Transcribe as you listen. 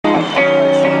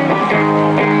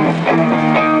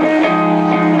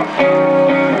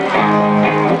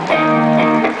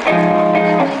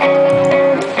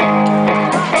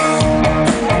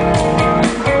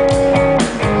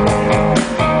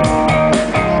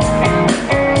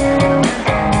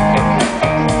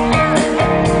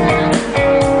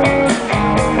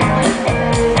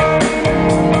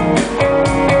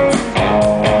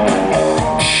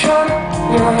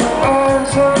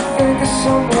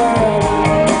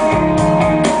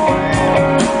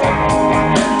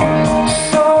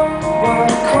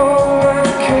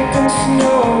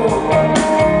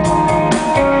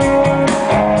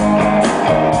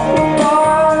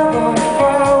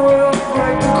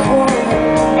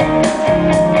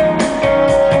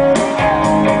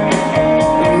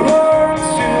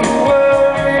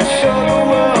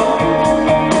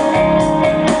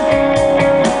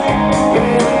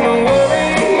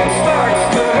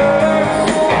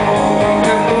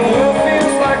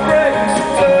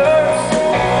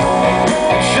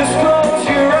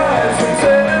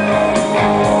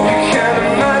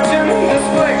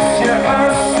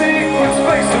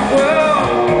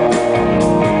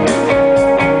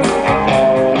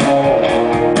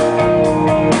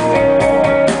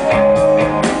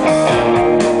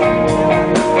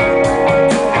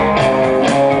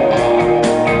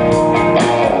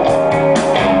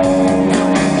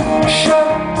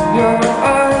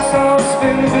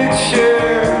in the big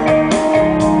chair.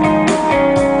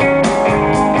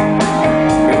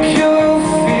 You'll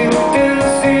feel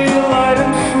dizzy, light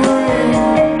and free.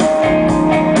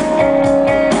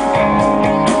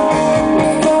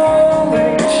 We're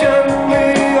falling gently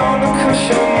on the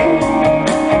cushion.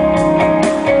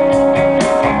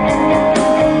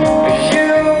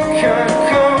 You can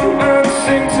come and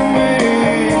sing to me.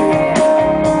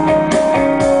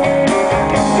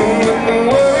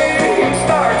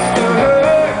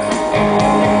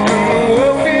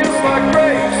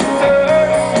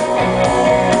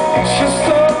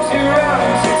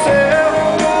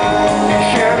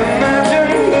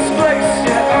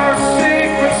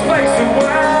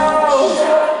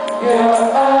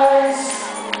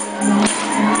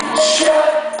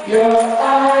 Your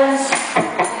eyes,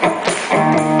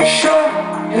 shut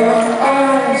your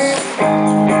eyes,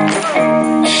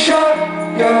 shut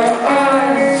your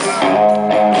eyes,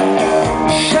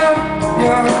 shut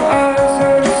your eyes.